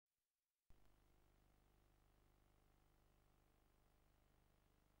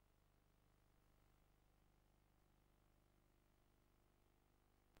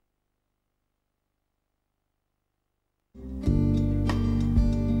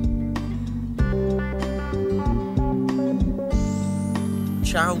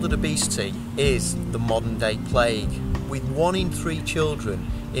Childhood obesity is the modern day plague, with 1 in 3 children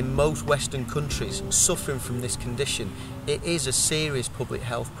in most Western countries suffering from this condition. It is a serious public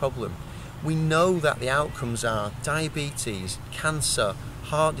health problem. We know that the outcomes are diabetes, cancer,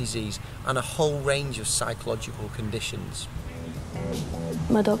 heart disease and a whole range of psychological conditions.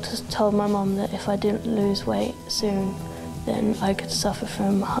 My doctors told my mum that if I didn't lose weight soon, then I could suffer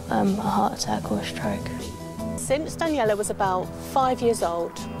from a heart attack or a stroke. Since Daniela was about 5 years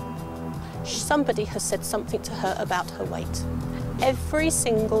old, somebody has said something to her about her weight. Every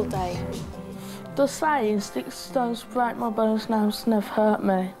single day. The saying, sticks stones break my bones, nails never hurt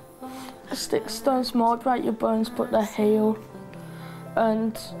me. Sticks stones might break your bones, but they heal.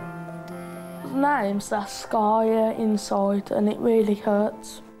 And names that scar you inside, and it really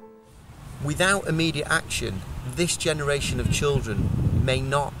hurts. Without immediate action, this generation of children may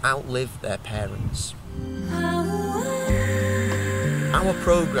not outlive their parents. Our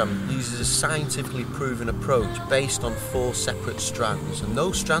programme uses a scientifically proven approach based on 4 separate strands, and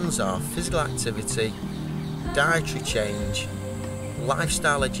those strands are physical activity, dietary change,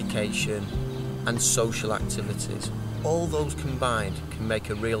 lifestyle education and social activities. All those combined can make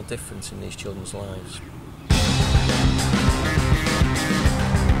a real difference in these children's lives.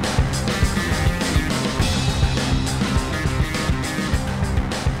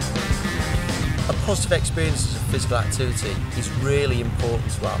 Positive experiences of physical activity is really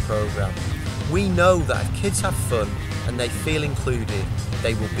important to our programme. We know that if kids have fun and they feel included,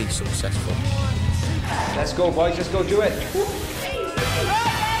 they will be successful. Let's go, boys, let's go do it.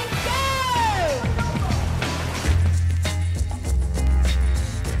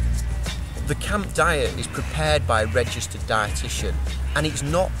 The camp diet is prepared by a registered dietitian, and it's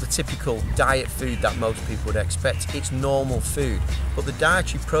not the typical diet food that most people would expect. It's normal food, but the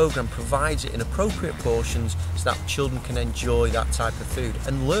dietary programme provides it in appropriate portions so that children can enjoy that type of food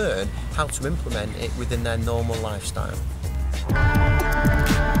and learn how to implement it within their normal lifestyle.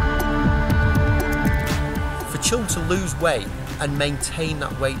 For children to lose weight and maintain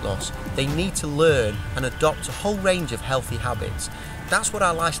that weight loss, they need to learn and adopt a whole range of healthy habits. That's what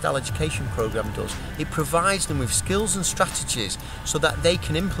our lifestyle education programme does. It provides them with skills and strategies so that they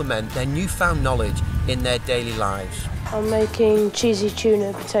can implement their newfound knowledge in their daily lives. I'm making cheesy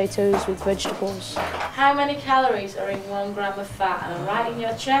tuna potatoes with vegetables. How many calories are in 1 gram of fat? And I'm writing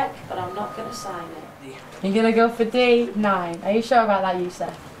your cheque, but I'm not going to sign it. You're going to go for D9. Are you sure about that,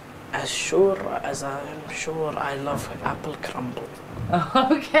 Youssef? As sure as I am sure I love apple crumble.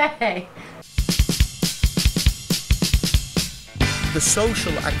 Okay. The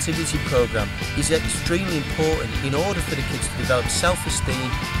social activity programme is extremely important in order for the kids to develop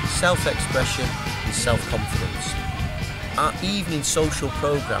self-esteem, self-expression and self-confidence. Our evening social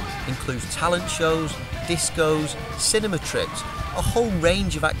programme includes talent shows, discos, cinema trips, a whole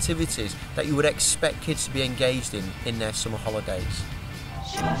range of activities that you would expect kids to be engaged in their summer holidays.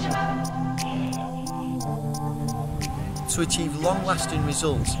 To achieve long-lasting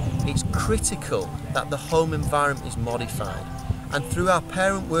results, it's critical that the home environment is modified. And through our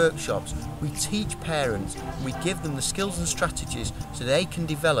parent workshops, we teach parents, we give them the skills and strategies so they can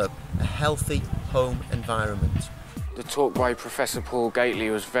develop a healthy home environment. The talk by Professor Paul Gately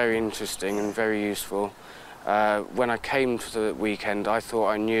was very interesting and very useful. When I came to the weekend, I thought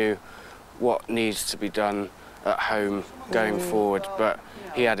I knew what needs to be done at home going forward, but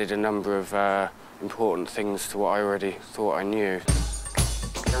he added a number of important things to what I already thought I knew.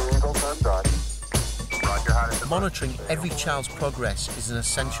 Monitoring every child's progress is an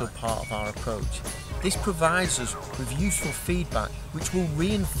essential part of our approach. This provides us with useful feedback which will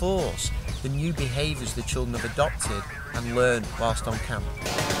reinforce the new behaviours the children have adopted and learned whilst on camp.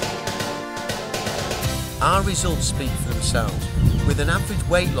 Our results speak for themselves, with an average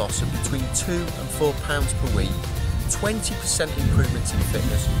weight loss of between 2 and 4 pounds per week, 20% improvements in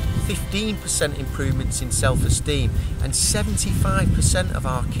fitness, 15% improvements in self-esteem, and 75% of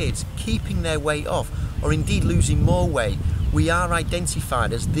our kids keeping their weight off, or indeed losing more weight. We are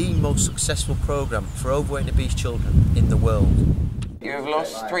identified as the most successful programme for overweight and obese children in the world. You have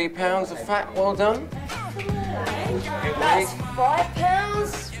lost 3 pounds of fat, well done. That's 5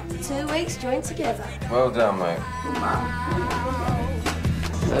 pounds, 2 weeks joined together. Well done, mate.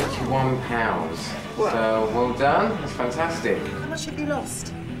 31 pounds. So, well done, that's fantastic. How much have you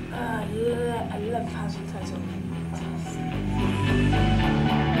lost? 11 pounds in total.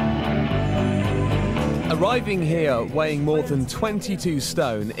 Arriving here weighing more than 22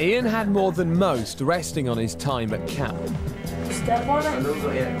 stone, Ian had more than most resting on his time at camp. Step on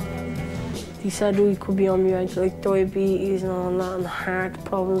it. He said we could be on the edge, like diabetes and all that, and heart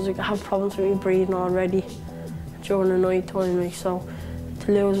problems. Like, I have problems with my breathing already during the night time, like, so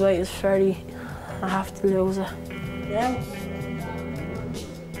To lose weight is I have to lose it. Yeah.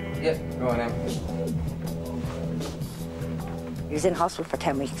 Yeah, go on then. He was in hospital for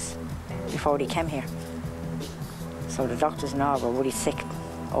 10 weeks before he came here. So the doctors and all were really sick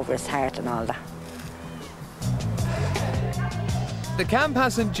over his heart and all that. The camp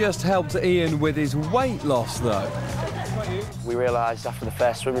hasn't just helped Ian with his weight loss, though. We realised after the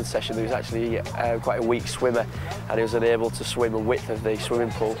first swimming session there was actually quite a weak swimmer and he was unable to swim a width of the swimming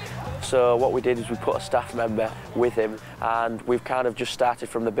pool. So what we did is we put a staff member with him and we've kind of just started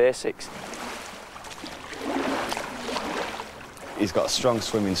from the basics. He's got a strong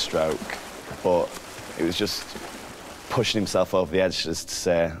swimming stroke, but it was just pushing himself over the edge just to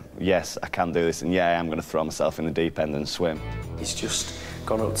say, yes, I can do this, and yeah, I am going to throw myself in the deep end and swim. He's just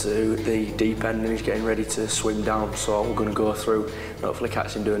gone up to the deep end and he's getting ready to swim down, so we're going to go through and hopefully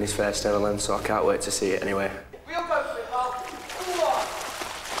catch him doing his first ever length, so I can't wait to see it anyway.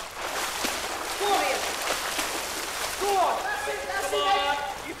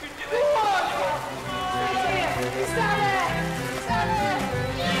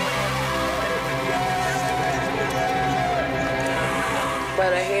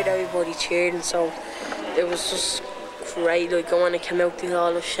 Well, I heard everybody cheering, so it was just great. Like, when I came out, they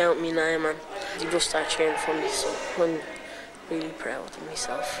all just shouting my name, and they just started cheering for me, so I'm really proud of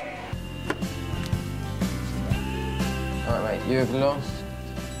myself. All right, mate, you have lost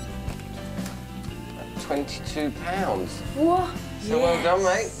 22 pounds. What? So well done,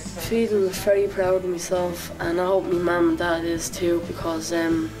 mate. Feeling very proud of myself, and I hope my mum and dad is too, because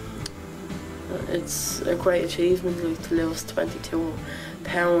it's a great achievement, like, to lose 22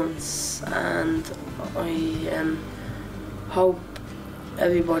 pounds, and I hope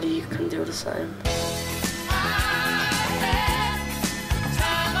everybody can do the same.